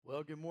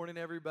Well, good morning,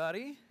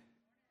 everybody.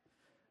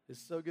 It's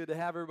so good to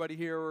have everybody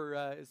here.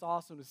 It's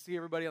awesome to see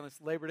everybody on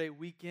this Labor Day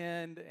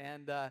weekend,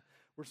 and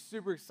we're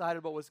super excited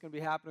about what's going to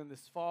be happening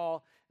this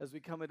fall as we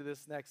come into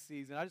this next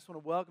season. I just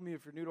want to welcome you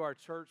if you're new to our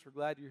church. We're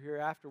glad you're here.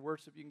 After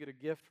worship, you can get a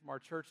gift from our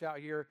church out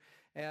here,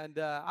 and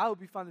I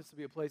hope you find this to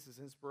be a place that's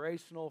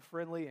inspirational,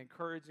 friendly,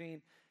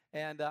 encouraging.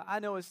 And I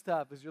know it's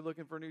tough as you're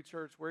looking for a new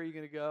church. Where are you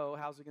going to go?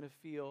 How's it going to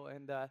feel?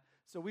 And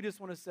so we just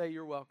want to say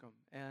you're welcome.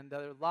 And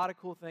there are a lot of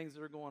cool things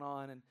that are going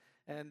on.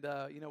 And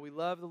we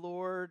love the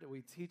Lord.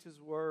 We teach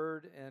His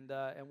Word. And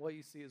what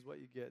you see is what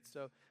you get.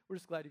 So we're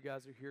just glad you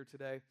guys are here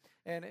today.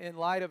 And in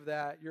light of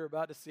that, you're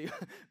about to see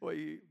what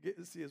you get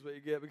to see is what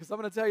you get. Because I'm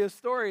going to tell you a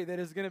story that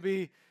is going to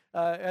be,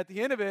 at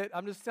the end of it,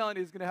 I'm just telling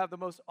you, it's going to have the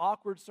most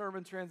awkward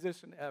sermon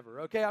transition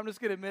ever. Okay, I'm just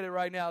going to admit it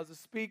right now. As a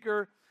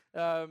speaker,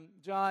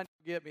 John,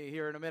 get me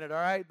here in a minute, all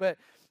right? But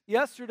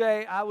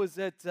yesterday I was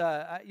at,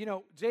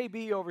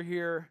 JB over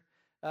here.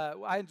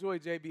 I enjoy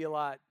JB a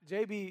lot.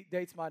 JB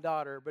dates my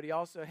daughter, but he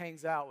also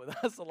hangs out with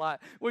us a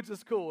lot, which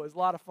is cool. It's a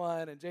lot of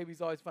fun, and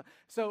JB's always fun.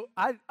 So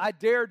I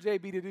dare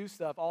JB to do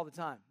stuff all the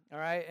time, all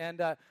right? And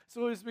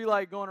so we'll just be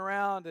like going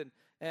around,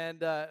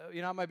 and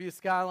I might be a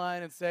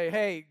Skyline and say,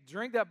 hey,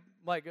 drink that,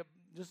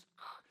 just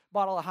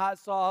bottle of hot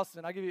sauce,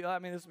 and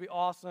this will be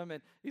awesome.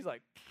 And he's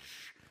like,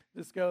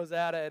 just goes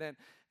at it.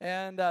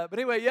 But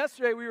anyway,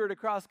 yesterday we were at a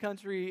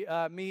cross-country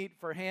meet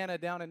for Hannah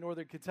down in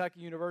Northern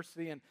Kentucky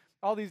University, and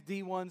all these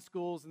D1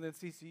 schools, and then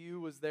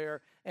CCU was there,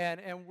 and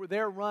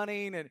they're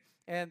running,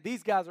 and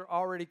these guys are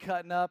already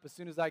cutting up as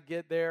soon as I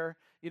get there.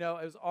 You know,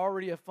 it was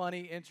already a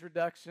funny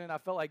introduction. I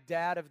felt like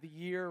dad of the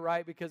year,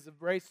 right, because the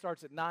race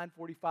starts at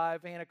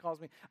 9:45. Hannah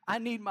calls me, I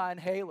need my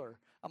inhaler.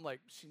 I'm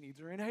like, she needs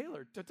her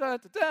inhaler.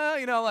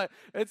 Ta-ta-ta-ta. Like,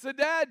 it's a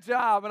dad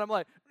job. And I'm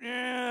like,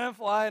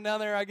 flying down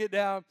there. I get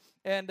down,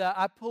 and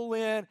I pull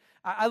in.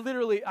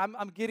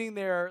 I'm getting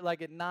there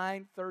like at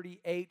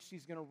 9:38.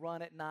 She's going to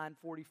run at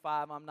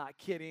 9:45. I'm not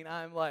kidding.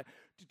 I'm like,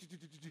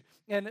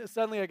 and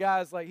suddenly a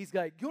guy's like, he's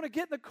like, you want to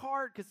get in the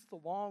cart? Because it's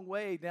a long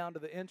way down to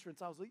the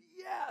entrance. I was like,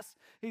 yes.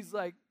 He's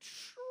like,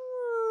 sure.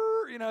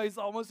 He's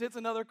almost hits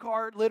another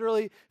cart,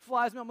 literally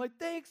flies me. I'm like,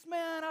 thanks,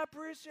 man. I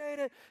appreciate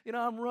it.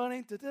 I'm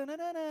running.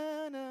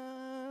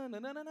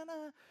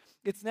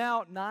 It's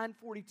now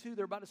 9:42.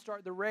 They're about to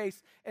start the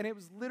race. And it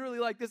was literally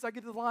like this. I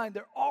get to the line.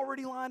 They're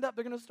already lined up.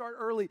 They're going to start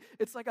early.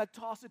 It's like I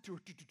toss it to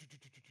her.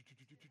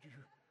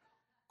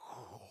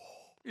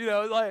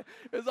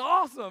 It's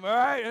awesome, all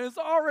right? And it's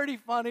already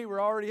funny.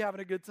 We're already having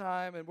a good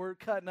time, and we're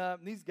cutting up.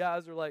 And these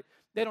guys are like,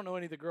 they don't know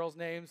any of the girls'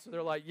 names, so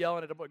they're like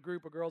yelling at a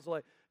group of girls. They're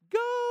like, go,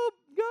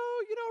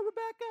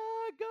 Rebecca,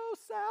 go,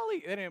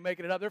 Sally. They didn't make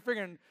it up. They're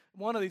figuring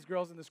one of these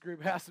girls in this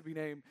group has to be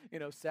named,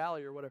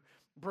 Sally or whatever.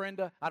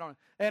 Brenda, I don't know.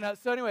 And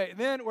so anyway,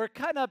 then we're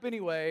cutting up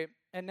anyway,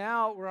 and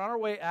now we're on our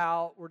way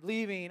out. We're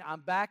leaving.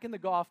 I'm back in the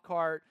golf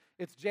cart.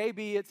 It's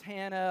JB, it's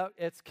Hannah,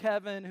 it's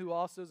Kevin, who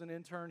also is an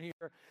intern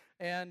here,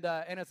 and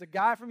it's a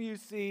guy from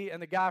UC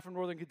and the guy from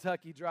Northern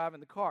Kentucky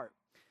driving the cart.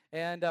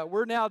 And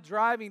we're now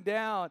driving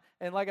down,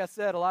 and like I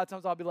said, a lot of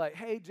times I'll be like,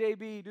 hey,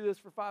 JB, do this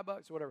for $5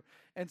 or whatever.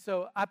 And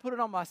so I put it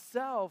on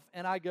myself,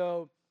 and I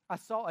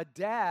saw a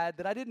dad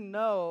that I didn't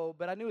know,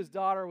 but I knew his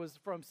daughter was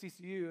from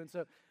CCU, and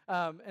so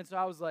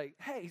I was like,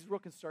 hey, he's a real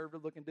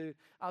conservative-looking dude.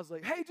 I was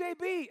like, hey,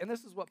 JB, and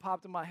this is what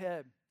popped in my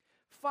head.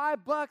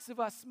 $5 if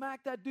I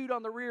smack that dude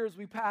on the rear as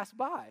we pass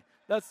by.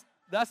 That's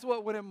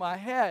what went in my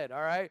head,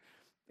 all right?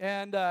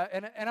 And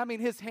I mean,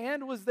 his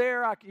hand was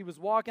there. He was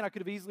walking. I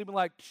could have easily been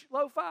like,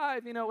 low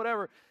five,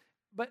 whatever.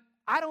 But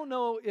I don't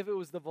know if it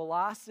was the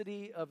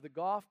velocity of the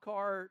golf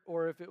cart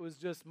or if it was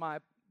just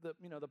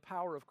the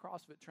power of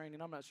CrossFit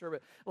training. I'm not sure,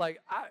 but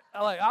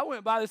I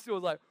went by this dude,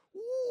 was like,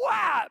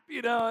 whap,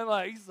 and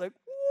like he's like,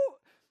 whoo.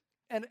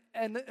 And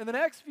the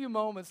next few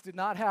moments did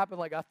not happen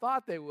like I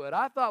thought they would.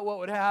 I thought what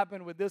would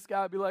happen with this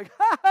guy would be like,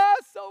 ha ha,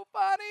 so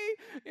funny,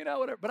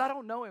 whatever. But I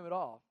don't know him at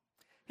all.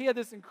 He had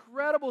this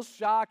incredible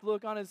shocked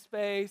look on his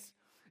face.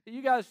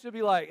 You guys should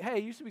be like, hey,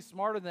 you should be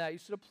smarter than that. You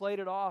should have played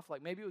it off.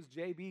 Like maybe it was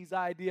JB's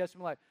idea. I should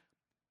be like,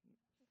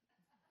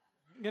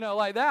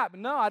 like that.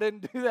 But no, I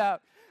didn't do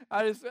that.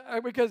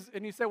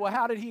 And you say, well,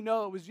 how did he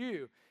know it was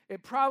you?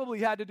 It probably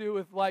had to do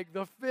with like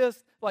the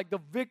fist, like the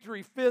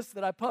victory fist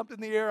that I pumped in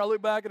the air. I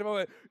look back at him and I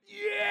went,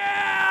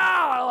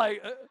 yeah,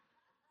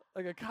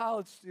 like a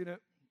college student.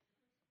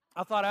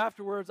 I thought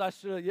afterwards I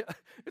should. Yeah,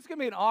 it's gonna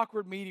be an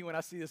awkward meeting when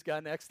I see this guy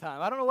next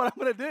time. I don't know what I'm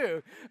gonna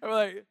do. I'm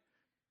like,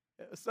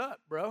 what's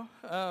up, bro?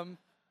 I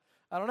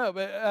don't know,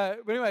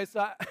 but anyway,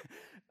 so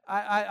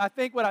I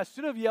think what I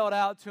should have yelled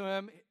out to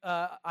him,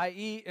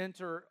 i.e.,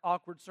 enter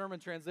awkward sermon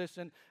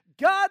transition.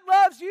 God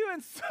loves you,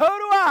 and so do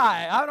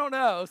I. I don't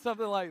know,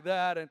 something like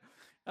that, and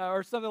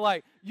or something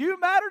like, you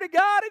matter to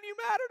God, and you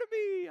matter to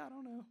me. I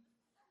don't know.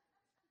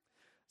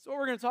 So what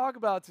we're going to talk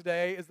about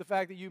today is the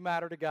fact that you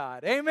matter to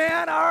God.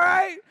 Amen? All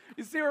right?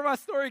 You see where my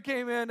story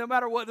came in? No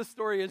matter what the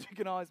story is, you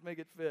can always make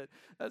it fit.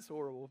 That's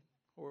horrible.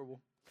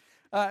 Horrible.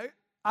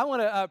 I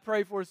want to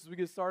pray for us as we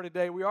get started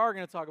today. We are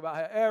going to talk about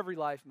how every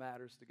life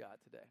matters to God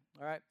today.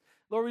 All right?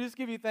 Lord, we just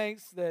give you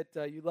thanks that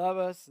you love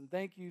us, and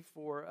thank you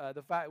for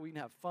the fact that we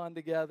can have fun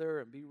together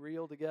and be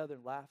real together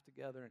and laugh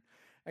together.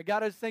 And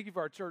God, I just thank you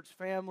for our church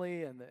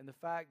family and the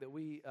fact that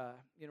we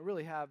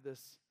really have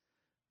this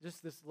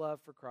love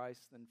for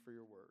Christ and for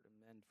your word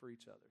and for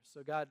each other.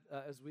 So God,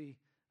 as we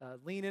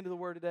lean into the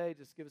word today,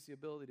 just give us the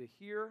ability to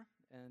hear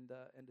and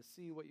to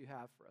see what you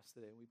have for us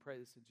today. And we pray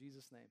this in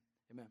Jesus' name.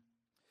 Amen.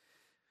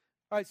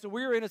 All right, so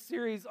we're in a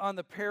series on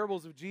the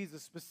parables of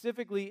Jesus,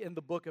 specifically in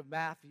the book of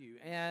Matthew.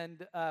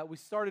 And we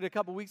started a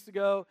couple weeks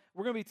ago.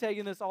 We're going to be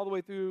taking this all the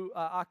way through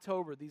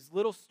October. These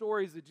little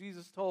stories that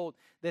Jesus told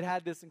that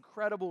had this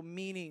incredible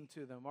meaning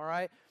to them, all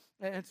right?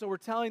 And so we're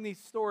telling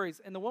these stories.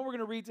 And the one we're going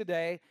to read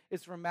today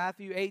is from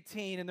Matthew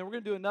 18, and then we're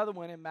going to do another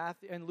one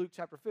in Luke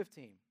chapter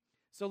 15.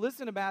 So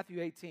listen to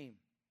Matthew 18,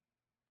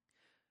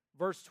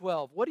 verse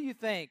 12. What do you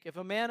think? If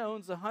a man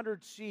owns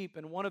 100 sheep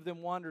and one of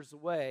them wanders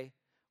away,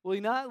 will he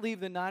not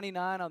leave the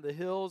 99 on the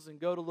hills and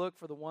go to look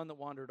for the one that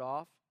wandered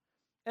off?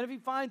 And if he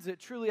finds it,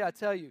 truly I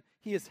tell you,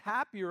 he is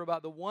happier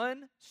about the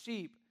one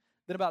sheep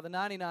than about the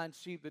 99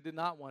 sheep that did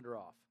not wander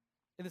off.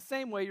 In the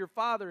same way, your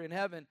Father in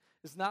heaven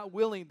is not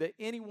willing that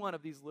any one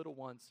of these little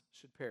ones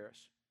should perish.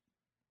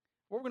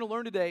 What we're going to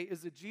learn today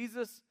is that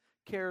Jesus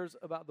cares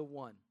about the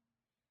one.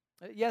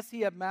 Yes, he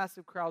had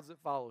massive crowds that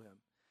follow him.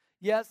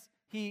 Yes,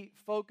 he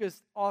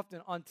focused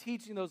often on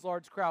teaching those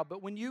large crowds.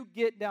 But when you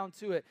get down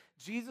to it,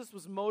 Jesus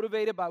was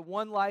motivated by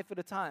one life at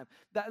a time.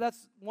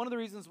 That's one of the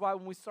reasons why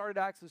when we started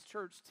Access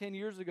Church 10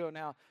 years ago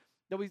now,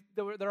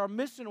 that our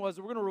mission was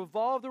that we're going to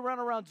revolve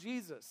around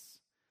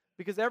Jesus.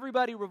 Because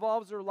everybody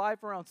revolves their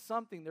life around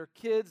something, their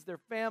kids, their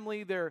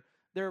family, their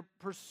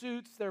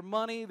pursuits, their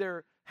money,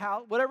 their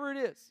house, whatever it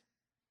is.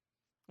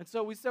 And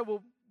so we said,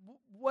 well,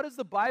 what does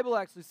the Bible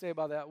actually say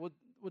about that? Well,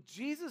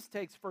 Jesus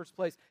takes first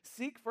place.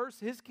 Seek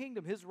first his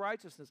kingdom, his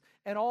righteousness,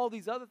 and all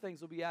these other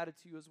things will be added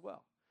to you as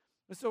well.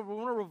 And so we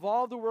want to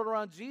revolve the world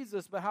around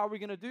Jesus, but how are we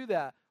going to do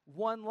that?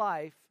 One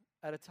life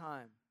at a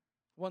time.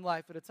 One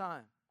life at a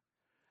time.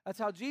 That's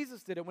how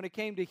Jesus did it. When it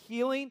came to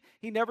healing,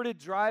 he never did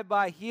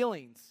drive-by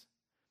healings.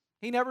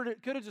 He never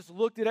could have just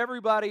looked at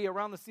everybody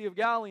around the Sea of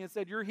Galilee and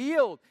said, you're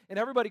healed, and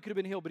everybody could have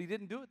been healed, but he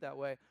didn't do it that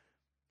way.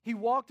 He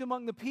walked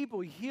among the people.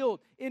 He healed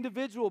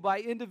individual by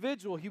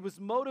individual. He was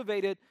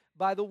motivated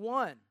by the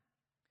one.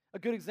 A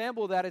good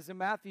example of that is in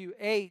Matthew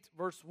 8,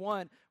 verse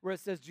 1, where it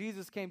says,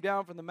 Jesus came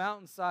down from the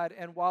mountainside,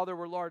 and while there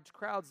were large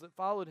crowds that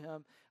followed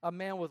him, a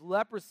man with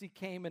leprosy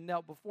came and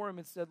knelt before him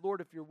and said, Lord,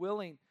 if you're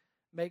willing,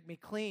 make me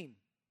clean.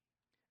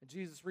 And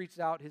Jesus reached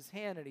out his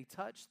hand and he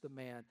touched the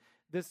man,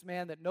 this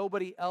man that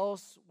nobody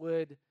else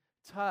would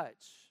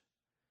touch.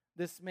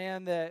 This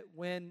man that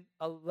when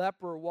a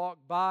leper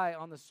walked by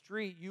on the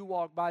street, you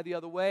walked by the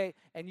other way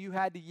and you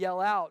had to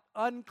yell out,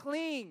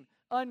 unclean,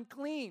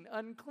 unclean,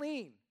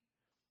 unclean.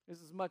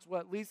 This is much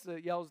what Lisa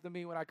yells to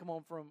me when I come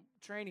home from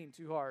training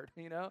too hard,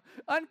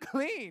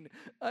 unclean,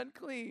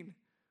 unclean.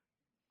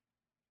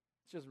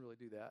 She doesn't really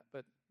do that,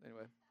 but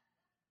anyway.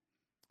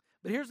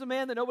 But here's a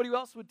man that nobody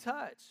else would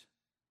touch.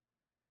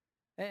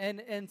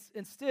 And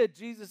instead,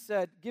 Jesus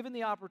said, given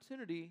the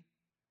opportunity,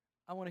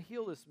 I want to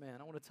heal this man.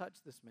 I want to touch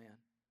this man.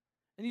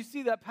 And you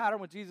see that pattern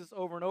with Jesus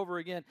over and over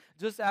again.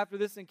 Just after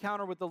this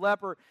encounter with the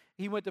leper,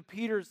 he went to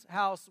Peter's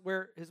house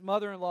where his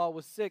mother-in-law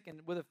was sick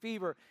and with a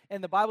fever.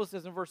 And the Bible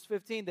says in verse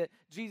 15 that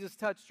Jesus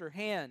touched her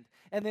hand.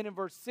 And then in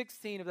verse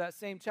 16 of that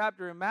same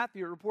chapter in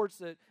Matthew, it reports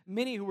that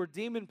many who were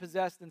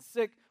demon-possessed and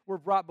sick were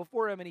brought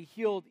before him, and he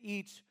healed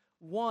each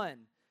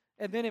one.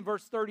 And then in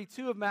verse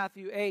 32 of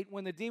Matthew 8,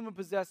 when the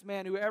demon-possessed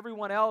man who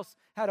everyone else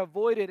had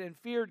avoided and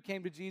feared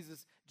came to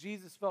Jesus,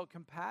 Jesus felt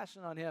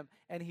compassion on him,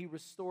 and he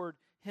restored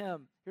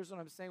him. Here's what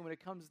I'm saying. When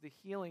it comes to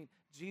healing,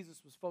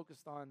 Jesus was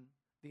focused on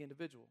the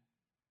individual.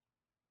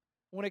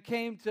 When it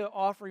came to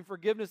offering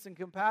forgiveness and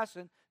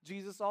compassion,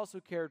 Jesus also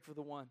cared for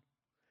the one.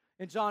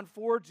 In John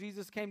 4,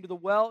 Jesus came to the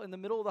well in the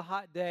middle of the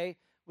hot day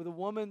with a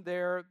woman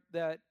there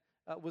that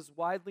was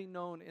widely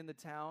known in the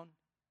town.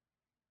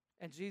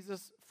 And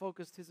Jesus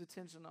focused his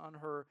attention on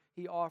her.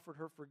 He offered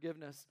her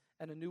forgiveness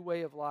and a new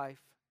way of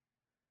life.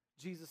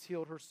 Jesus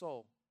healed her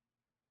soul.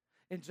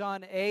 In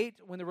John 8,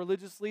 when the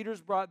religious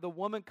leaders brought the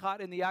woman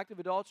caught in the act of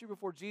adultery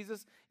before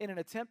Jesus in an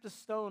attempt to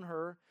stone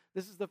her,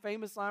 this is the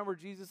famous line where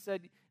Jesus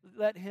said,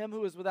 let him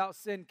who is without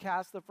sin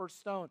cast the first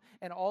stone.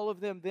 And all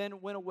of them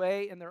then went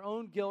away in their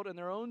own guilt and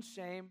their own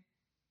shame.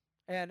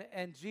 And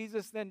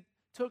Jesus then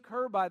took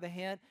her by the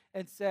hand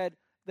and said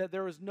that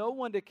there is no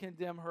one to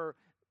condemn her,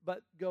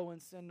 but go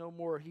and sin no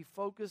more. He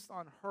focused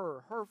on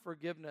her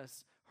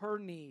forgiveness, her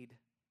need.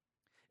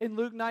 In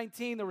Luke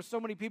 19, there were so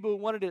many people who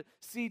wanted to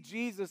see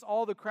Jesus.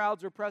 All the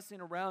crowds were pressing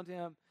around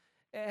him.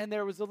 And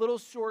there was a little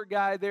short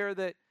guy there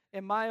that,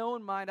 in my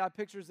own mind, I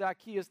picture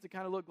Zacchaeus to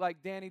kind of look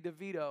like Danny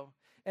DeVito.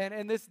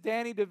 And this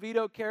Danny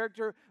DeVito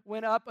character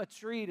went up a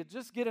tree to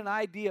just get an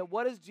idea.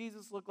 What does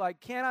Jesus look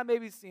like? Can I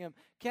maybe see him?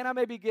 Can I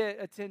maybe get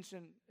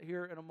attention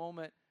here in a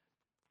moment?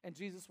 And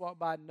Jesus walked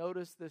by,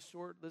 noticed this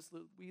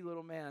wee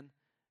little man,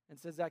 and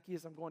said,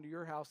 Zacchaeus, I'm going to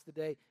your house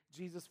today.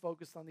 Jesus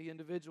focused on the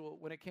individual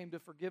when it came to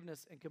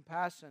forgiveness and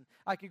compassion.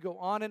 I could go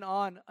on and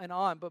on and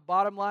on, but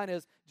bottom line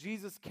is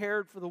Jesus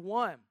cared for the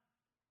one.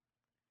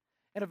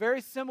 And a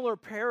very similar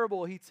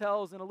parable he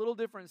tells in a little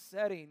different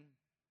setting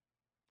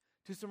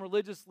to some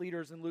religious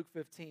leaders in Luke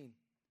 15.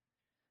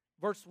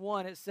 Verse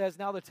 1, it says,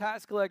 Now the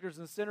tax collectors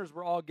and sinners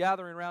were all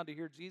gathering around to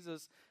hear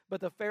Jesus,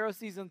 but the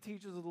Pharisees and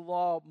teachers of the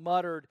law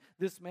muttered,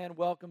 This man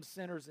welcomes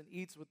sinners and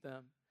eats with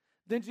them.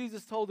 Then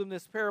Jesus told them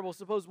this parable.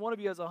 Suppose one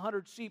of you has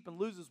 100 sheep and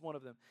loses one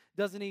of them.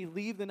 Doesn't he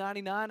leave the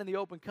 99 in the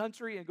open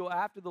country and go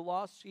after the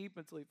lost sheep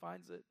until he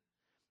finds it?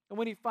 And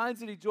when he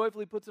finds it, he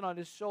joyfully puts it on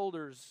his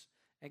shoulders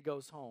and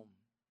goes home.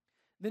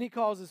 Then he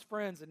calls his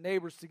friends and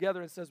neighbors together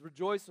and says,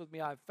 Rejoice with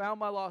me, I have found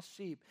my lost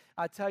sheep.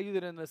 I tell you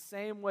that in the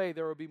same way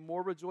there will be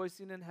more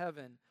rejoicing in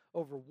heaven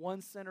over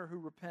one sinner who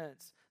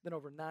repents than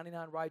over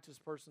 99 righteous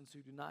persons who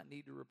do not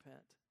need to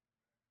repent.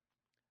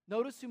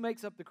 Notice who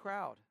makes up the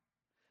crowd.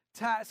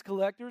 Tax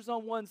collectors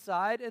on one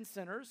side and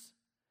sinners,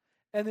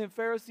 and then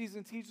Pharisees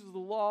and teachers of the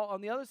law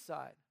on the other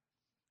side.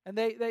 And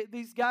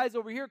these guys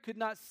over here could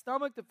not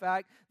stomach the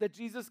fact that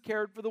Jesus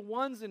cared for the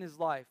ones in his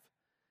life.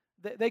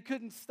 They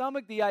couldn't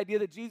stomach the idea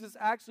that Jesus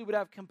actually would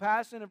have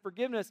compassion and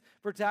forgiveness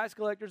for tax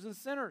collectors and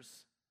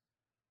sinners.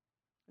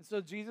 And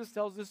so Jesus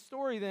tells this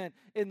story then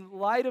in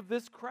light of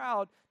this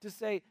crowd to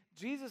say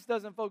Jesus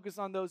doesn't focus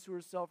on those who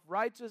are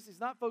self-righteous.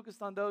 He's not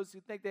focused on those who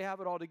think they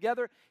have it all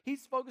together.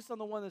 He's focused on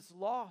the one that's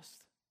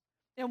lost.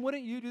 And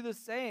wouldn't you do the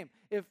same?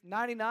 If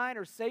 99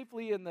 are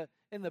safely in the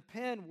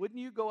pen, wouldn't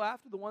you go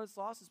after the one that's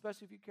lost,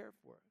 especially if you care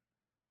for it?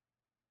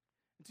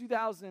 In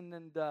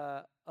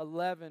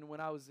 2011, when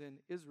I was in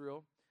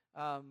Israel,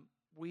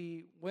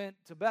 we went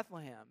to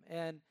Bethlehem,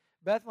 and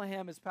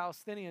Bethlehem is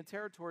Palestinian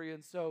territory,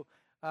 and so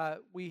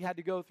we had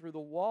to go through the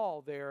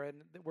wall there,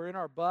 and we're in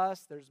our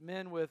bus. There's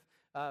men with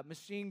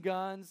machine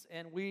guns,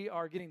 and we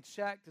are getting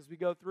checked as we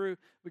go through.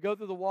 We go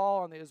through the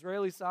wall on the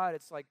Israeli side.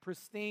 It's like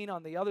pristine.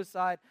 On the other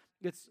side,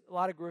 it's a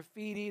lot of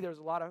graffiti. There's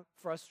a lot of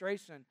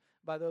frustration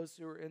by those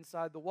who are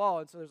inside the wall,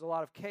 and so there's a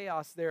lot of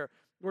chaos there.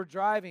 We're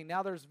driving.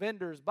 Now there's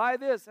vendors. Buy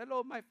this.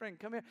 Hello, my friend.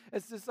 Come here.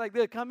 It's just like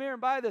this. Come here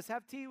and buy this.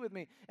 Have tea with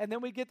me. And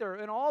then we get there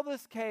in all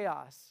this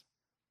chaos.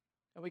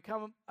 And we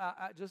come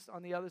just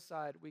on the other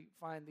side, we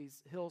find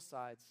these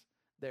hillsides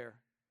there.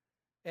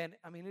 And,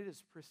 I mean, it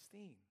is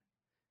pristine.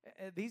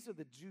 These are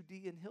the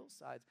Judean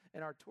hillsides.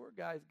 And our tour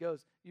guide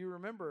goes, you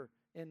remember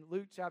in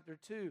Luke chapter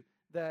 2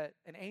 that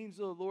an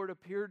angel of the Lord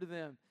appeared to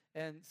them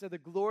and said the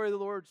glory of the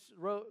Lord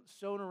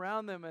shone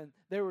around them, and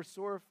they were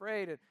sore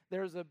afraid. And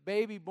there was a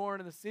baby born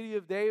in the city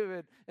of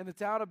David in the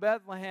town of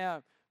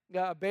Bethlehem.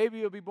 A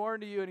baby will be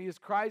born to you, and he is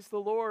Christ the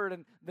Lord.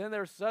 And then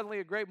there's suddenly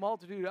a great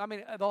multitude. I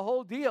mean, the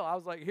whole deal. I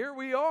was like, here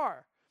we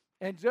are.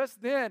 And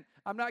just then,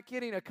 I'm not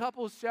kidding, a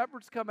couple of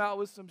shepherds come out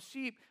with some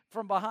sheep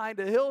from behind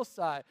a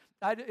hillside.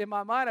 In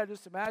my mind, I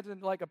just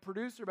imagined like a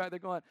producer back there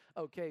going,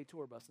 okay,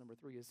 tour bus number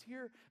 3 is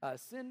here.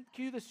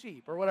 Cue the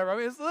sheep or whatever. I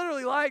mean, it's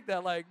literally like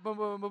that, like boom,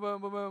 boom, boom,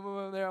 boom, boom, boom,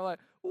 boom. They're like,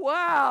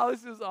 wow,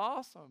 this is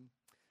awesome.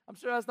 I'm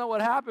sure that's not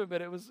what happened,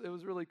 but it was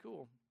really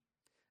cool.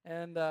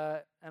 And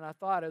I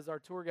thought as our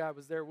tour guide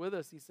was there with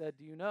us, he said,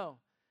 do you know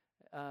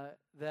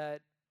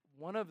that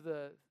one of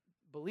the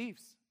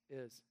beliefs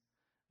is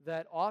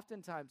that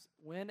oftentimes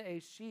when a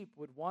sheep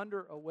would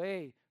wander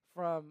away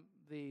from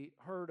the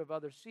herd of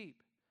other sheep,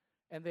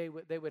 and they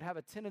would have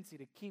a tendency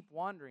to keep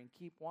wandering,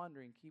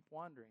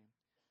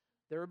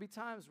 there would be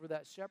times where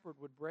that shepherd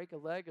would break a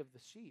leg of the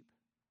sheep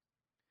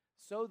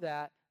so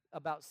that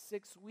about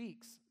 6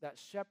 weeks that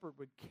shepherd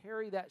would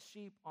carry that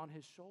sheep on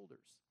his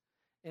shoulders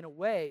in a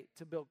way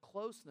to build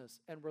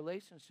closeness and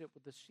relationship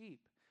with the sheep.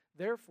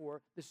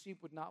 Therefore, the sheep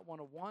would not want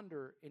to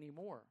wander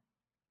anymore.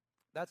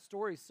 That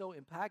story so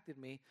impacted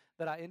me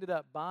that I ended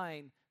up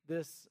buying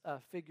this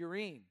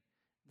figurine,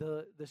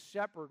 the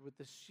shepherd with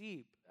the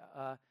sheep,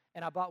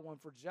 and I bought one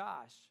for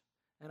Josh,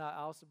 and I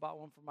also bought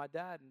one for my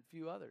dad and a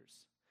few others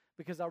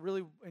because I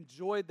really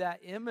enjoyed that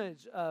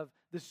image of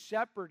the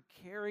shepherd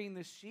carrying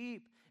the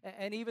sheep,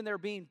 and even there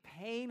being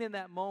pain in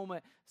that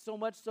moment, so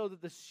much so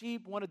that the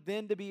sheep wanted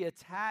then to be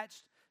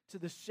attached to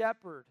the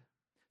shepherd.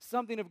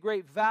 Something of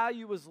great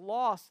value was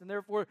lost, and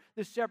therefore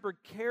the shepherd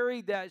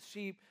carried that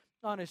sheep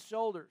on his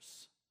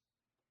shoulders.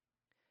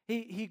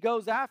 He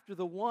goes after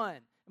the one.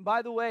 And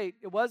by the way,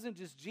 it wasn't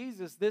just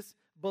Jesus. This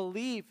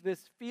belief,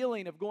 this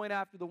feeling of going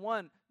after the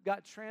one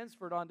got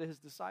transferred onto his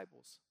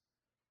disciples.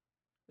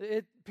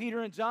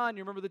 Peter and John,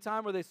 you remember the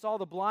time where they saw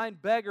the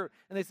blind beggar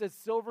and they said,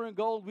 silver and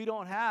gold we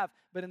don't have,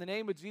 but in the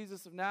name of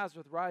Jesus of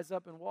Nazareth, rise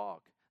up and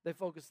walk. They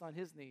focused on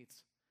his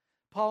needs.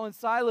 Paul and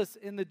Silas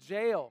in the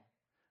jail,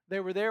 they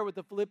were there with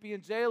the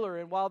Philippian jailer,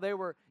 and while they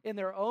were in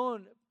their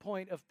own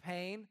point of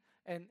pain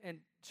and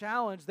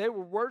challenge, they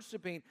were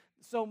worshiping,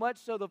 so much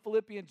so the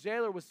Philippian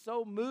jailer was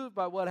so moved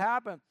by what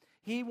happened.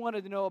 He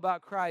wanted to know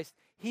about Christ.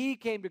 He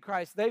came to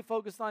Christ. They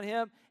focused on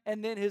him,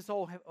 and then his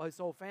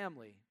whole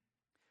family.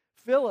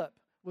 Philip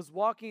was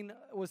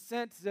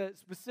sent to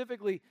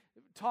specifically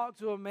talk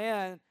to a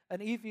man,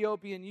 an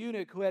Ethiopian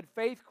eunuch who had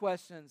faith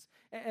questions.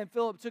 And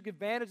Philip took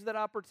advantage of that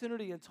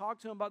opportunity and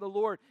talked to him about the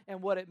Lord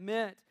and what it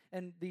meant.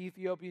 And the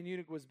Ethiopian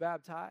eunuch was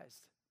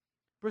baptized.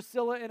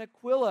 Priscilla and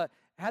Aquila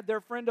had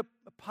their friend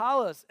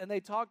Apollos, and they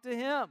talked to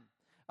him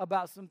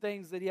about some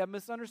things that he had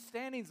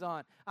misunderstandings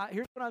on.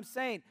 Here's what I'm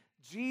saying.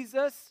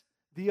 Jesus,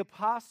 the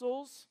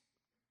apostles,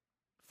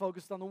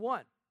 focused on the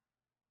one.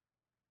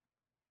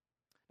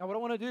 Now, what I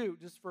want to do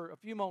just for a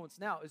few moments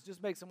now is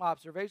just make some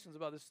observations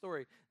about this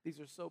story. These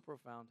are so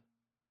profound.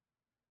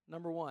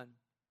 Number one,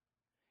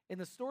 in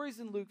the stories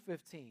in Luke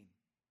 15,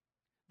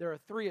 there are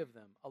three of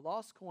them: a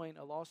lost coin,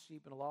 a lost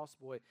sheep, and a lost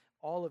boy.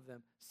 All of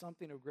them,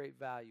 something of great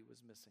value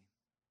was missing.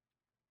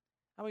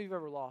 How many of you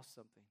have ever lost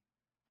something?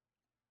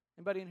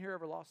 Anybody in here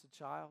ever lost a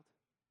child?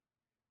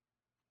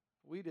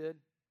 We did.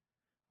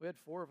 We had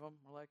 4 of them.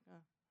 We're like,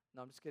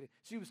 no, I'm just kidding.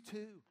 She was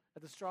 2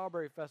 at the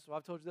Strawberry Festival.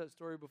 I've told you that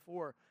story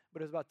before,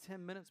 but it was about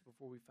 10 minutes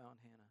before we found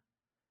Hannah.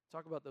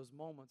 Talk about those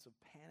moments of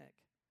panic.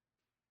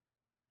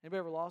 Anybody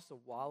ever lost a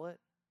wallet?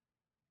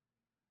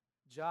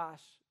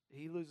 Josh,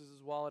 he loses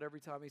his wallet every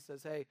time he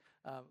says, hey,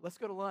 let's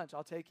go to lunch.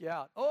 I'll take you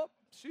out. Oh,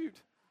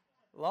 shoot.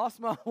 Lost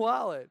my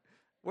wallet.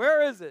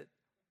 Where is it?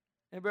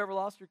 Anybody ever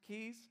lost your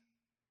keys?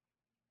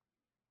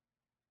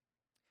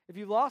 If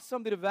you lost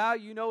something of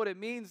value, you know what it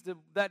means,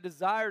 that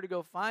desire to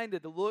go find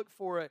it, to look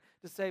for it,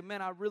 to say,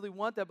 man, I really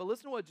want that. But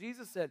listen to what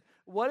Jesus said.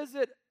 What is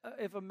it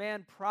if a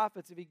man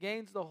profits, if he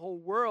gains the whole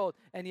world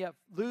and yet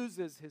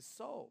loses his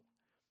soul?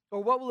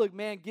 Or what will a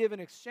man give in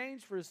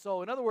exchange for his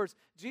soul? In other words,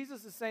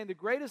 Jesus is saying the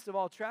greatest of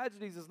all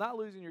tragedies is not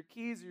losing your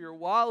keys or your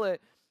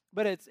wallet,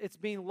 but it's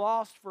being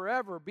lost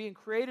forever, being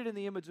created in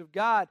the image of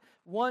God,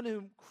 one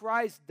whom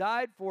Christ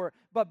died for,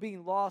 but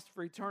being lost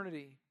for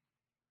eternity.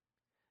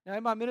 Now,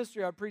 in my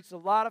ministry, I've preached a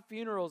lot of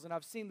funerals, and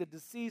I've seen the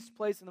deceased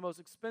placed in the most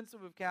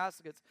expensive of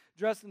caskets,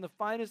 dressed in the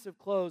finest of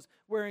clothes,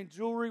 wearing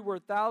jewelry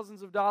worth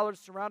thousands of dollars,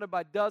 surrounded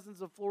by dozens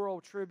of floral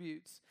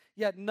tributes.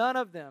 Yet none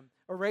of them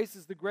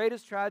erases the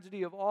greatest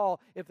tragedy of all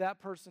if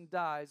that person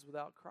dies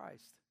without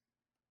Christ.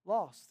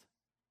 Lost.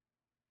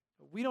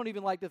 We don't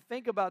even like to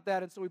think about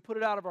that, and so we put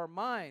it out of our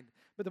mind.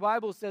 But the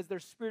Bible says they're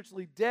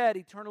spiritually dead,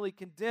 eternally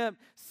condemned,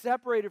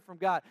 separated from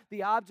God,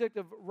 the object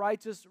of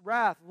righteous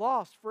wrath,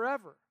 lost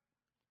forever.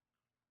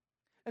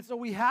 And so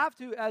we have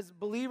to, as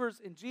believers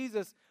in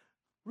Jesus,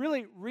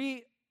 really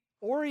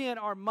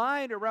reorient our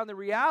mind around the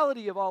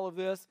reality of all of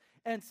this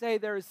and say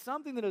there is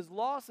something that is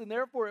lost and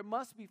therefore it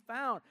must be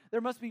found.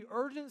 There must be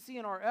urgency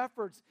in our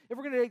efforts. If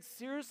we're going to take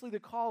seriously the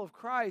call of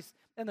Christ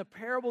and the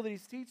parable that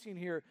he's teaching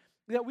here,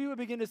 that we would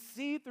begin to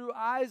see through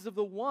eyes of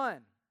the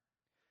one.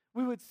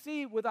 We would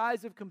see with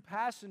eyes of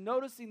compassion,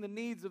 noticing the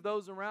needs of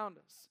those around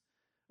us.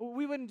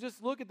 We wouldn't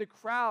just look at the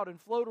crowd and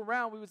float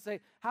around. We would say,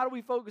 how do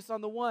we focus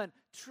on the one?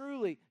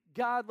 Truly,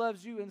 God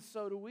loves you, and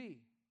so do we.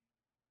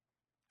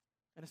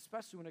 And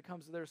especially when it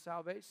comes to their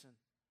salvation.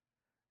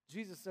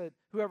 Jesus said,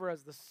 whoever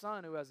has the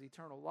Son who has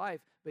eternal life,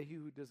 but he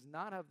who does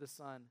not have the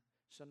Son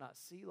shall not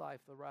see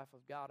life. The wrath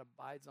of God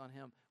abides on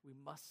him. We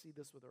must see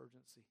this with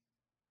urgency.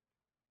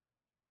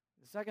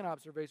 The second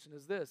observation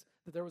is this,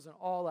 that there was an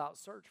all-out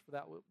search for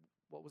that,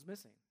 what was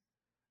missing.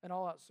 An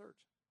all-out search.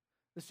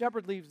 The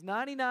shepherd leaves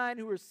 99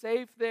 who are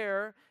safe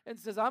there and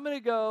says, I'm going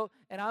to go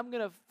and I'm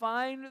going to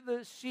find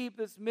the sheep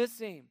that's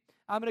missing.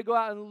 I'm going to go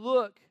out and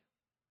look.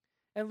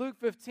 In Luke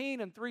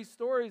 15, in 3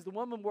 stories, the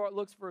woman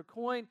looks for a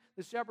coin,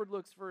 the shepherd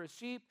looks for a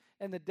sheep,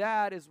 and the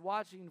dad is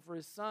watching for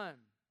his son.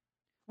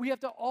 We have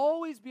to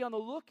always be on the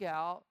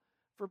lookout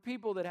for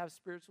people that have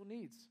spiritual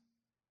needs.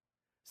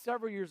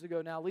 Several years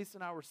ago now, Lisa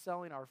and I were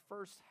selling our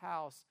first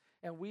house,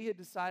 and we had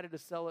decided to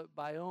sell it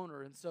by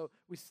owner. And so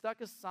we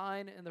stuck a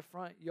sign in the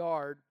front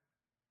yard,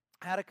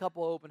 had a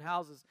couple of open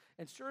houses,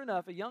 and sure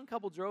enough, a young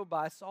couple drove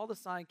by, saw the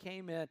sign,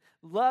 came in,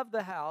 loved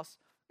the house.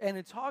 And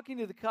in talking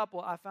to the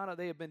couple, I found out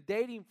they had been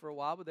dating for a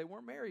while, but they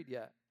weren't married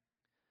yet.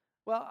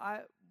 Well, I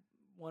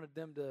wanted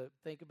them to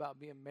think about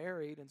being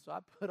married, and so I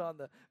put on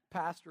the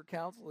pastor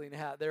counseling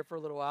hat there for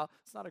a little while.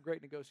 It's not a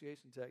great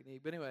negotiation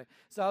technique, but anyway.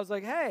 So I was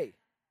like, hey,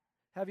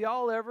 have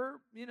y'all ever,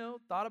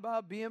 thought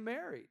about being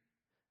married?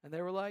 And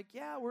they were like,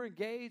 yeah, we're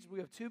engaged. We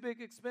have 2 big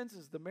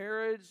expenses, the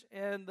marriage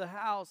and the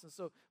house. And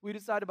so we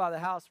decided to buy the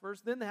house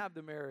first, then to have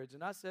the marriage.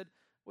 And I said,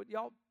 what,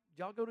 y'all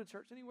go to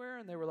church anywhere?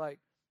 And they were like,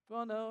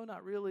 well, no,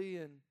 not really.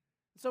 And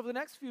so for the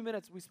next few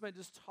minutes, we spent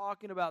just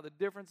talking about the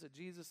difference that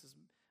Jesus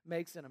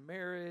makes in a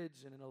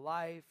marriage and in a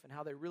life and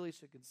how they really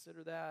should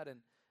consider that, and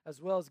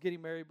as well as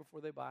getting married before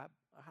they buy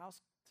a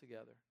house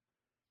together.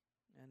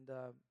 And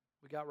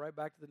we got right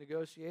back to the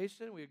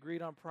negotiation. We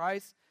agreed on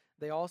price.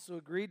 They also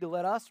agreed to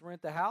let us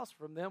rent the house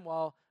from them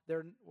while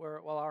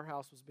our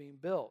house was being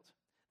built.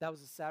 That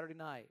was a Saturday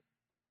night.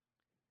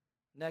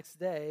 Next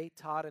day,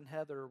 Todd and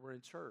Heather were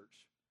in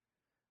church.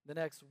 The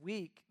next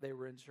week, they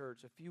were in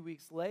church. A few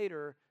weeks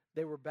later,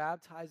 they were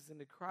baptized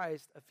into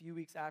Christ. A few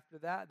weeks after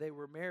that, they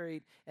were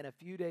married. And a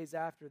few days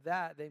after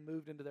that, they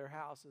moved into their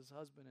house as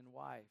husband and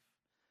wife.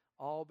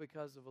 All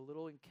because of a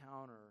little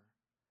encounter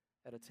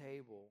at a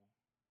table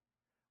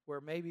where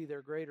maybe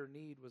their greater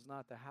need was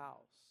not the house.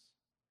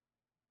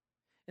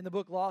 In the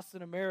book Lost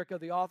in America,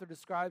 the author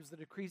describes the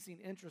decreasing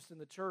interest in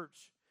the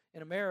church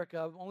in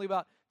America. Only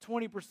about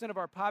 20% of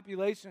our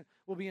population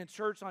will be in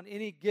church on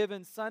any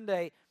given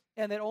Sunday,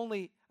 and that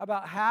only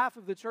about half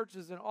of the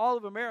churches in all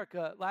of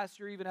America last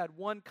year even had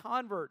one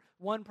convert,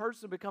 one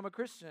person become a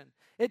Christian.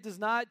 It does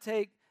not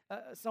take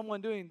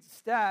someone doing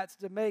stats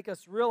to make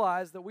us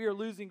realize that we are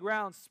losing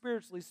ground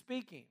spiritually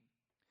speaking.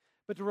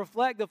 But to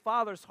reflect the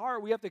Father's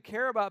heart, we have to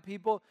care about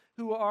people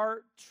who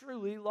are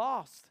truly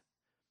lost.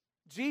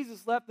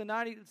 Jesus left the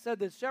 90, said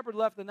the shepherd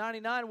left the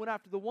 99 and went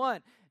after the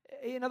one.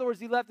 In other words,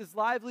 he left his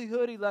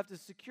livelihood, he left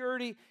his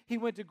security, he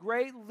went to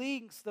great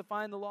lengths to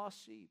find the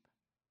lost sheep.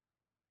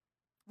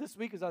 This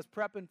week, as I was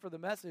prepping for the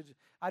message,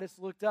 I just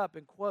looked up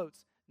in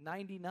quotes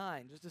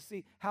 99 just to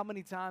see how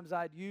many times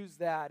I'd used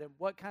that and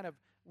what kind of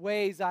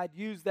ways I'd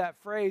used that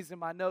phrase in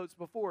my notes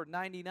before,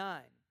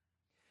 99.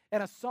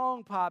 And a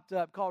song popped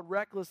up called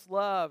Reckless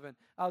Love. And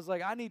I was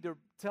like, I need to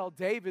tell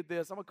David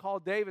this. I'm going to call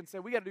David and say,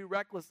 we got to do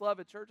Reckless Love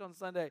at church on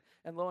Sunday.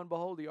 And lo and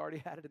behold, he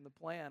already had it in the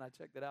plan. I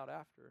checked it out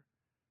after.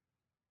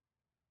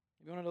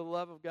 You want to know the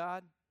love of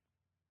God?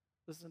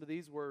 Listen to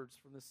these words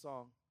from this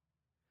song.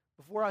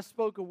 Before I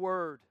spoke a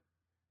word,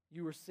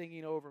 you were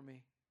singing over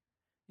me.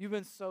 You've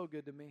been so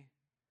good to me.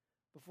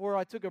 Before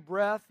I took a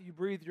breath, you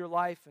breathed your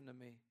life into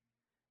me.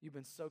 You've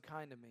been so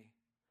kind to me.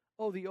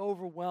 Oh, the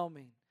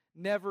overwhelming,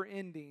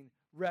 never-ending,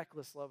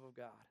 reckless love of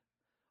God.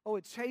 Oh,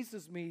 it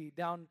chases me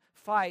down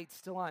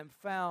fights till I'm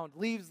found,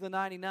 leaves the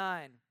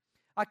 99.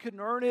 I couldn't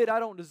earn it, I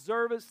don't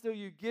deserve it, still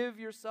you give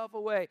yourself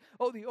away.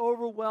 Oh, the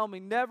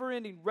overwhelming,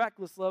 never-ending,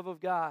 reckless love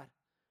of God.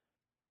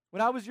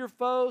 When I was your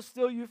foe,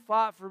 still you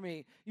fought for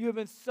me. You have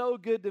been so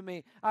good to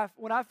me.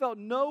 When I felt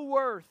no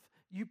worth,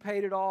 you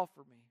paid it all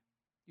for me.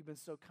 You've been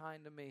so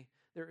kind to me.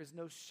 There is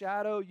no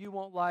shadow you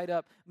won't light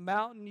up,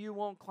 mountain you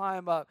won't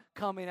climb up,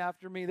 coming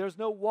after me. There's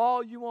no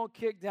wall you won't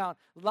kick down,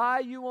 lie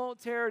you won't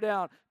tear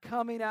down,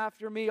 coming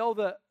after me. Oh,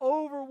 the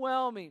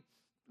overwhelming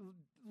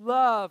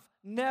love,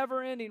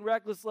 never-ending,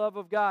 reckless love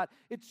of God.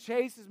 It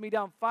chases me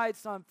down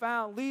fights I'm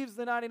found, leaves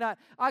the 99.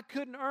 I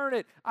couldn't earn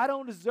it. I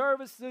don't deserve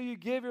it, still you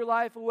give your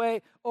life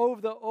away. Oh,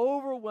 the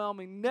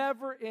overwhelming,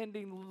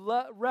 never-ending,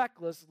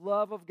 reckless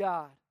love of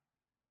God.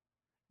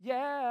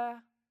 Yeah.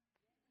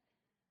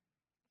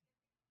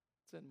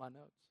 In my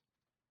notes.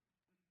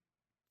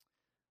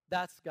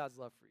 That's God's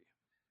love for you.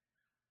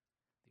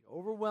 The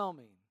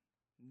overwhelming,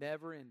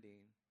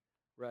 never-ending,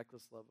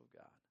 reckless love of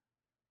God.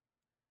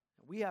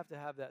 And we have to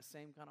have that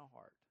same kind of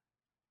heart.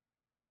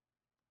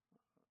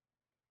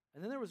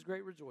 And then there was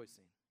great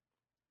rejoicing.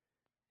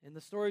 In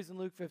the stories in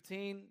Luke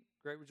 15,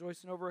 great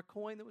rejoicing over a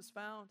coin that was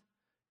found,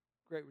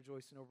 great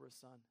rejoicing over a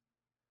son,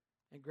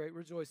 and great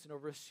rejoicing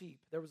over a sheep.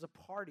 There was a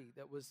party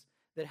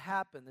that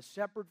happened. The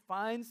shepherd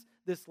finds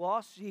this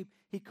lost sheep.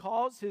 He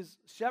calls his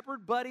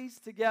shepherd buddies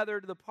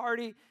together to the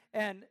party,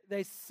 and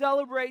they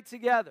celebrate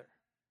together.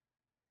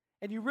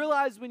 And you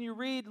realize when you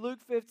read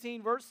Luke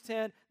 15, verse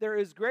 10, there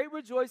is great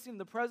rejoicing in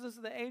the presence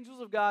of the angels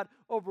of God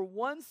over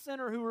one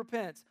sinner who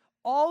repents.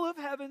 All of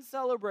heaven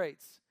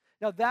celebrates.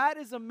 Now that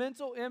is a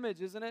mental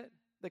image, isn't it,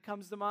 that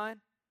comes to mind?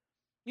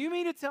 You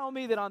mean to tell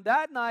me that on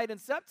that night in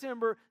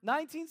September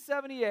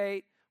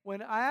 1978,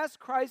 when I asked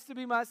Christ to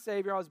be my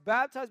Savior, I was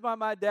baptized by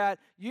my dad.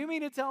 You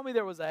mean to tell me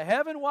there was a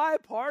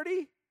heaven-wide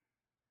party?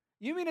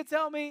 You mean to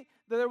tell me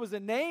that there was a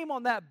name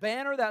on that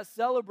banner, that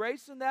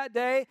celebration that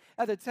day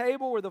at the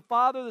table where the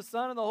Father, the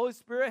Son, and the Holy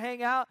Spirit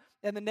hang out,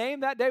 and the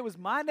name that day was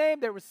my name?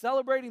 They were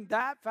celebrating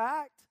that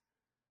fact?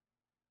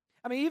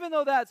 I mean, even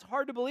though that's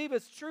hard to believe,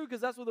 it's true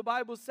because that's what the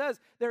Bible says.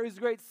 There is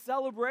great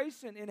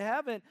celebration in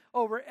heaven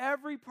over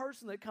every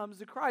person that comes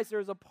to Christ. There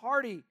is a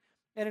party.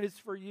 And it is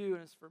for you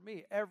and it's for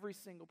me. Every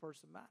single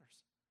person matters.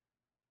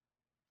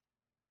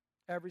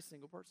 Every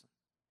single person.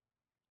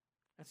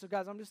 And so,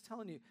 guys, I'm just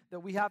telling you that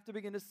we have to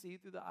begin to see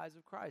through the eyes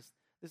of Christ.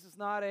 This is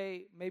not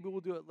a, maybe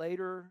we'll do it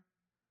later.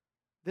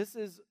 This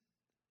is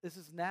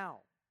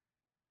now.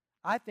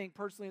 I think,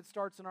 personally, it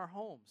starts in our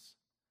homes.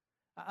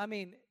 I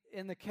mean,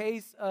 in the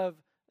case of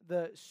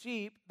the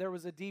sheep, there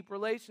was a deep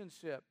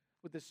relationship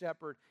with the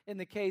shepherd. In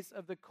the case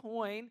of the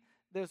coin,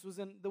 this was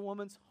in the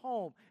woman's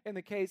home. In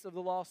the case of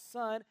the lost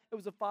son, it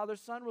was a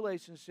father-son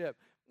relationship.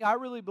 I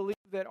really believe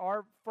that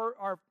our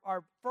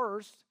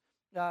first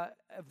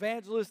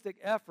evangelistic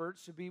effort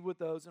should be with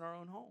those in our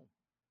own home.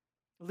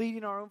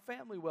 Leading our own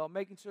family well,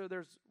 making sure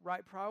there's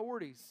right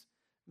priorities,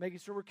 making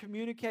sure we're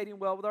communicating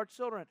well with our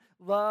children.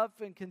 Love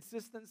and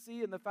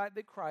consistency and the fact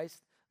that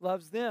Christ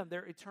loves them.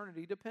 Their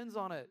eternity depends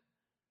on it.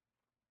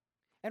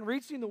 And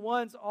reaching the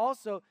ones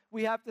also,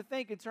 we have to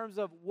think in terms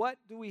of what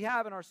do we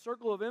have in our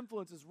circle of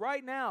influences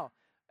right now,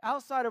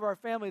 outside of our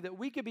family, that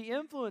we could be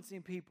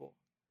influencing people.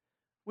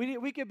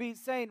 We could be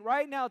saying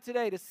right now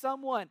today to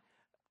someone,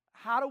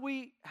 how do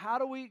we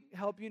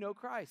help you know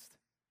Christ?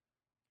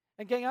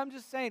 And gang, I'm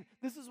just saying,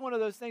 this is one of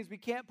those things we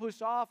can't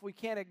push off, we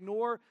can't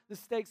ignore. The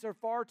stakes are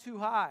far too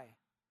high.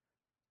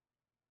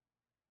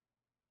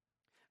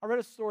 I read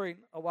a story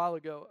a while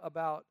ago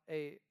about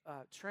a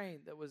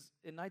train that was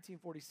in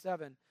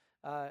 1947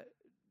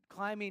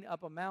 climbing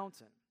up a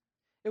mountain.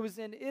 It was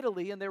in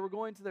Italy, and they were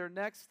going to their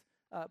next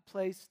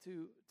place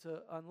to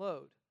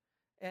unload.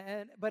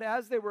 But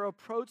as they were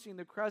approaching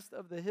the crest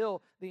of the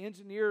hill, the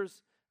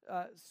engineers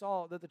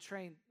saw that the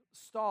train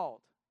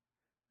stalled.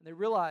 And they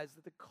realized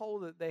that the coal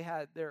that they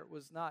had there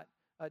was not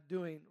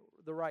doing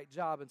the right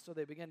job. And so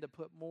they began to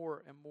put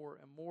more and more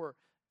and more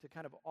to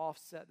kind of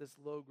offset this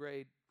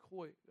low-grade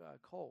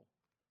coal.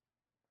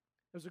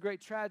 There was a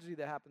great tragedy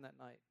that happened that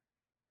night.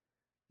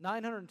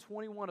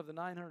 921 of the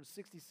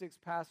 966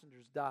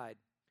 passengers died.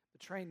 The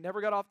train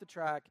never got off the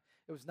track.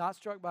 It was not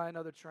struck by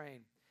another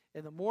train.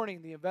 In the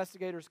morning, the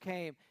investigators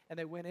came, and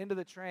they went into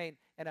the train,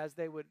 and as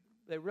they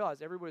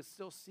realized everybody was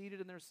still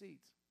seated in their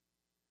seats.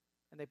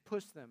 And they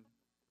pushed them,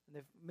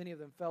 and many of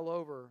them fell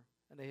over,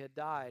 and they had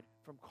died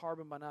from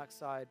carbon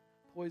monoxide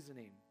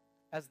poisoning.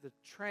 As the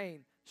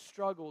train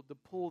struggled to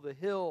pull the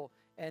hill,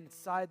 and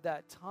inside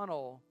that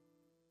tunnel,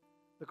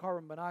 the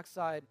carbon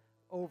monoxide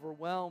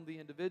overwhelmed the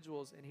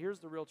individuals. And here's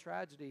the real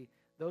tragedy.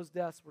 Those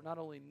deaths were not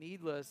only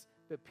needless,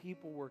 but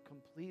people were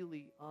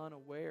completely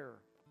unaware.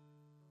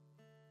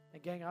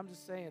 And gang, I'm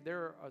just saying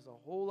there is a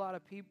whole lot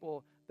of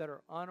people that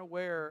are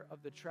unaware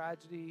of the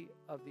tragedy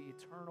of the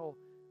eternal,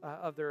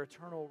 of their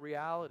eternal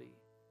reality.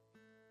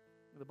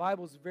 The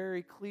Bible is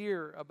very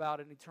clear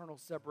about an eternal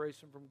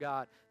separation from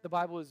God. The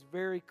Bible is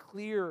very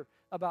clear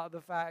about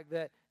the fact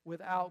that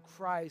without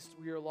Christ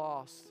we are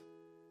lost.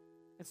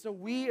 And so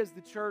we as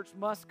the church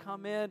must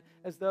come in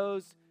as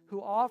those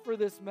who offer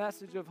this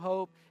message of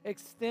hope,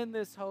 extend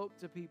this hope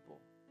to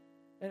people.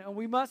 And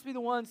we must be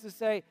the ones to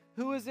say,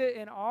 who is it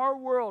in our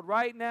world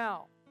right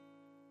now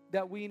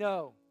that we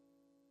know?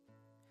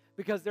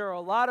 Because there are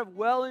a lot of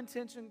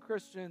well-intentioned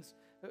Christians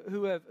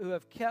who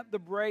have kept the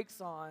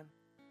brakes on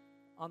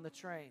the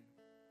train.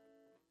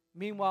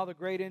 Meanwhile, the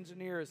great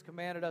engineer has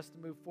commanded us to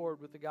move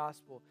forward with the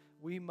gospel.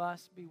 We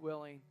must be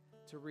willing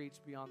to reach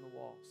beyond the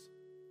walls.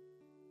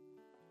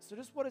 So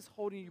just what is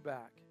holding you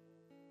back?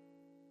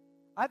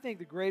 I think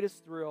the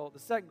greatest thrill, the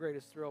second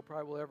greatest thrill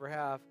probably we'll ever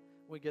have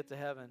when we get to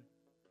heaven,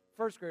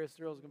 first greatest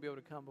thrill is going to be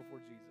able to come before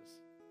Jesus.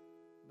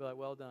 Be like,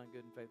 well done,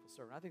 good and faithful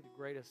servant. I think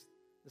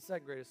the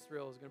second greatest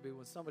thrill is going to be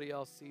when somebody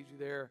else sees you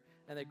there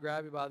and they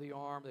grab you by the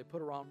arm, they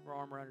put a arm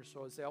around your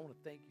shoulder and say, I want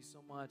to thank you so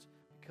much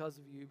because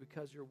of you,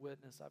 because you're a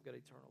witness, I've got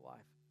eternal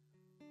life.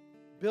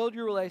 Build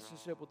your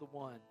relationship with the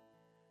one.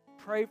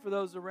 Pray for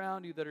those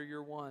around you that are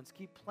your ones.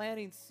 Keep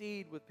planting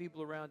seed with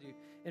people around you.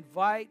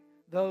 Invite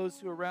those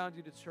who are around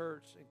you to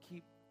church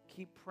and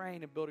keep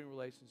praying and building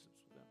relationships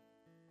with them.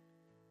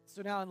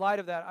 So now in light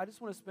of that, I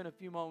just want to spend a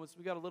few moments.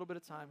 We got a little bit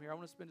of time here. I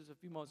want to spend just a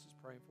few moments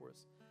just praying for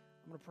us.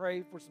 I'm going to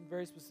pray for some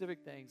very specific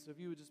things. So if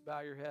you would just bow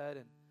your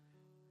head.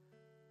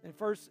 And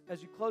first,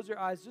 as you close your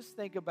eyes, just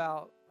think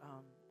about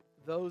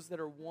those that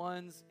are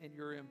ones in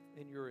your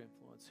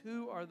influence.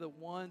 Who are the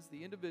ones,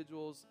 the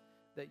individuals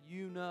that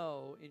you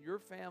know in your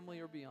family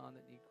or beyond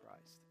that need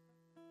Christ?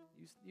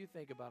 You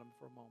think about them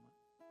for a moment.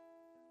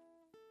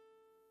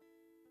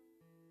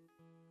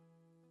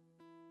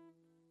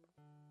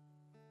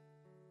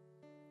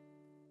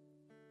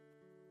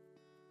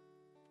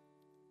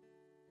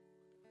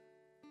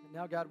 And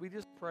now, God, we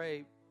just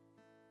pray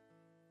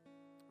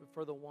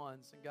for the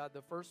ones. And God,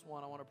 the first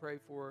one I want to pray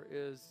for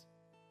is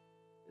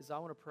I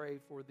want to pray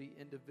for the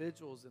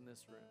individuals in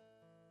this room.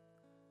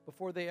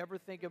 Before they ever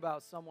think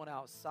about someone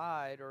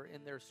outside or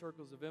in their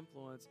circles of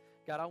influence,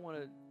 God, I want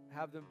to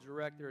have them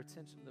direct their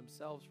attention to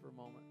themselves for a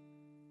moment.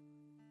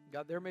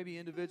 God, there may be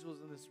individuals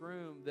in this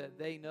room that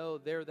they know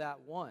they're that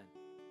one.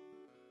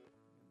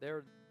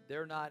 They're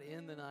not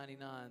in the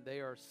 99. They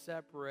are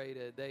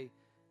separated. They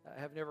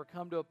have never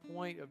come to a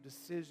point of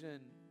decision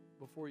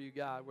before you,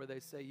 God, where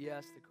they say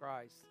yes to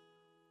Christ.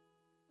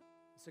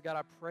 So, God,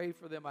 I pray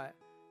for them.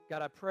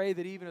 God, I pray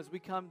that even as we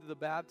come to the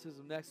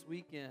baptism next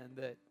weekend,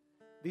 that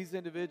these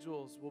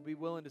individuals will be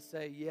willing to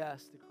say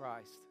yes to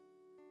Christ.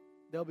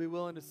 They'll be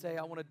willing to say,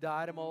 I want to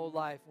die to my old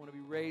life. I want to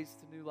be raised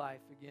to new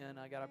life again.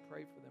 God, I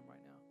pray for them right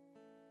now.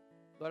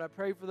 Lord, I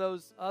pray for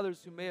those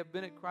others who may have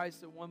been at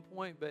Christ at one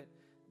point, but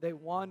they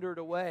wandered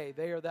away.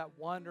 They are that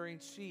wandering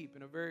sheep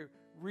in a very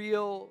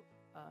real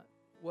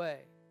way.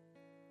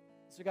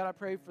 So, God, I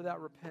pray for that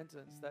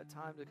repentance, that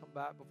time to come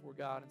back before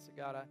God and say,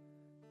 God, I'm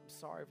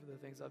sorry for the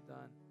things I've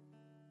done.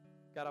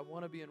 God, I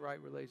want to be in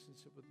right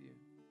relationship with you.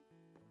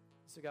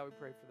 So, God, we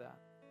pray for that.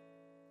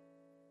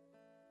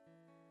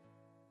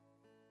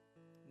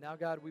 Now,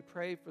 God, we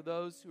pray for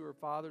those who are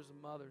fathers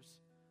and mothers,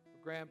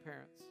 or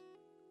grandparents.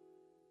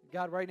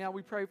 God, right now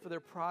we pray for their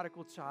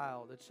prodigal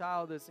child, a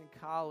child that's in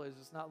college,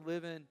 that's not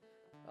living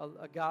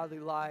a godly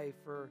life,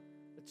 or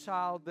a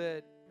child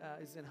that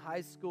is in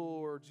high school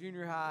or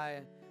junior high,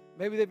 and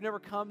maybe they've never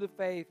come to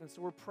faith, and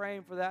so we're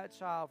praying for that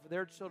child, for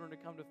their children to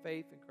come to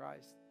faith in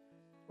Christ.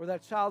 Or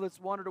that child that's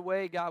wandered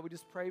away, God, we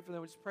just pray for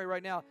them. We just pray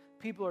right now.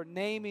 People are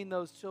naming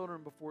those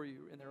children before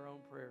you in their own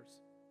prayers.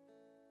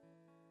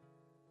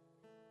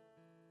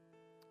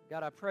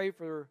 God, I pray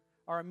for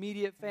our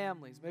immediate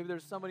families. Maybe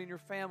there's somebody in your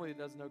family that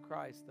doesn't know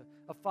Christ.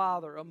 A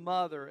father, a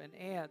mother, an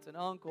aunt, an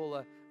uncle,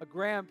 a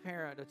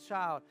grandparent, a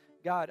child.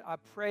 God, I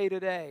pray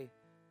today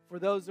for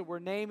those that we're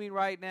naming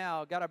right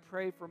now. God, I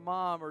pray for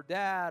mom or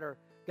dad or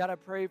God, I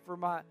pray for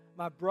my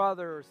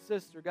brother or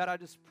sister. God, I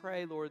just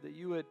pray, Lord, that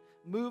you would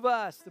move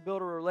us to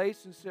build a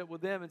relationship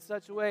with them in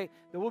such a way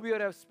that we'll be able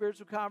to have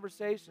spiritual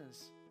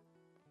conversations,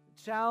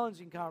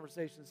 challenging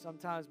conversations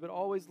sometimes, but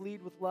always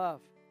lead with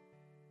love.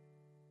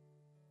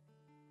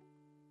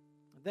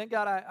 And then,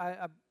 God,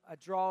 I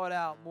draw it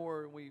out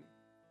more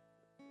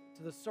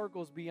to the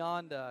circles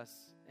beyond us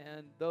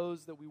and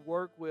those that we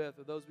work with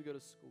or those we go to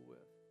school with,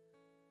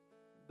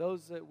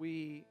 those that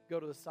we go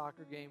to the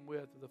soccer game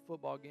with or the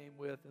football game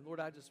with. And Lord,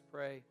 I just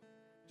pray,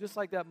 just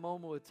like that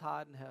moment with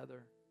Todd and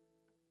Heather,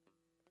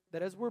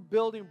 that as we're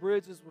building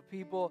bridges with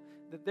people,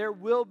 that there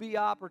will be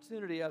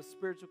opportunity to have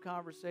spiritual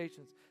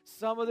conversations.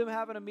 Some of them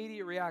have an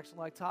immediate reaction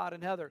like Todd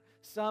and Heather.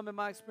 Some, in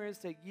my experience,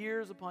 take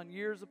years upon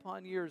years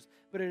upon years.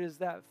 But it is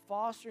that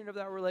fostering of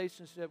that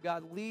relationship,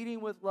 God leading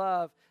with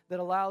love, that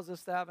allows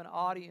us to have an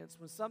audience.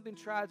 When something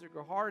tragic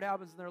or hard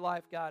happens in their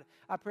life, God,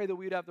 I pray that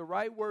we'd have the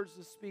right words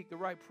to speak, the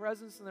right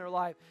presence in their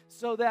life,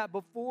 so that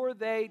before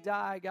they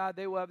die, God,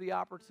 they will have the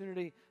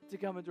opportunity to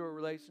come into a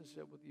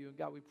relationship with you. And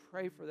God, we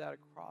pray for that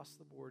across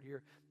the board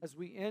here as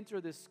we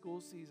enter this school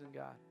season,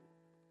 God,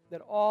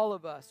 that all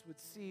of us would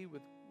see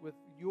with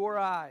your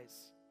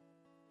eyes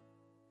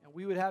and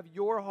we would have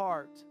your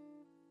heart,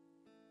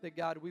 that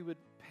God, we would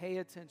pay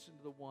attention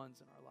to the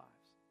ones in our lives.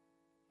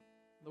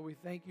 Lord, we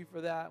thank you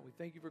for that. We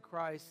thank you for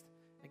Christ.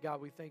 And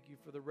God, we thank you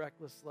for the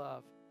reckless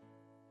love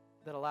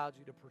that allowed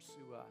you to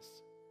pursue us.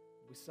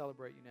 We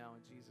celebrate you now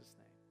in Jesus'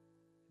 name.